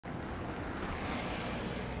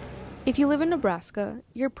If you live in Nebraska,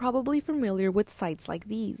 you're probably familiar with sites like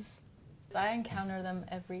these. I encounter them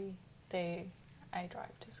every day I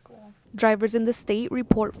drive to school. Drivers in the state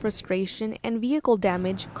report frustration and vehicle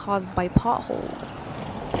damage caused by potholes.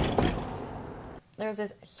 There was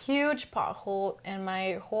this huge pothole and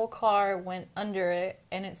my whole car went under it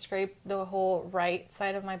and it scraped the whole right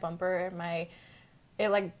side of my bumper and it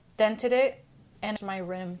like dented it and my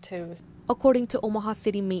rim too. According to Omaha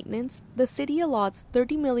City Maintenance, the city allots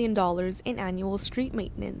 $30 million in annual street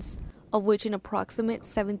maintenance, of which an approximate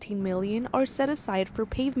 $17 million are set aside for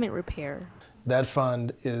pavement repair. That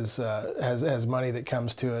fund has money that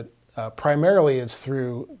comes to it. Primarily it's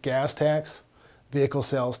through gas tax, vehicle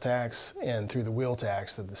sales tax, and through the wheel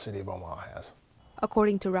tax that the city of Omaha has.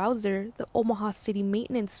 According to Rouser, the Omaha City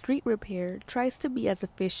Maintenance street repair tries to be as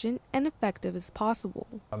efficient and effective as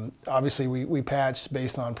possible. Obviously, we patch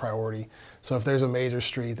based on priority. So if there's a major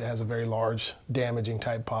street that has a very large damaging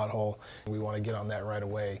type pothole, we want to get on that right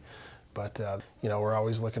away. But we're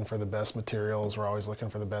always looking for the best materials, we're always looking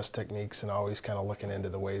for the best techniques, and always kind of looking into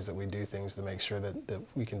the ways that we do things to make sure that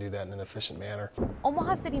we can do that in an efficient manner.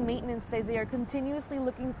 Omaha City Maintenance says they are continuously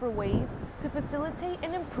looking for ways to facilitate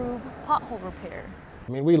and improve pothole repair.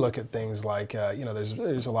 I mean, we look at things like,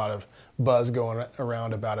 there's a lot of buzz going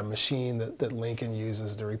around about a machine that Lincoln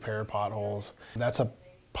uses to repair potholes. That's a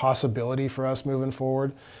possibility for us moving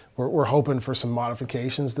forward. We're hoping for some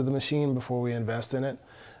modifications to the machine before we invest in it.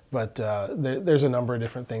 But there's a number of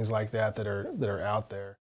different things like that are out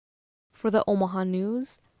there. For the Omaha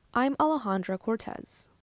News, I'm Alejandra Cortez.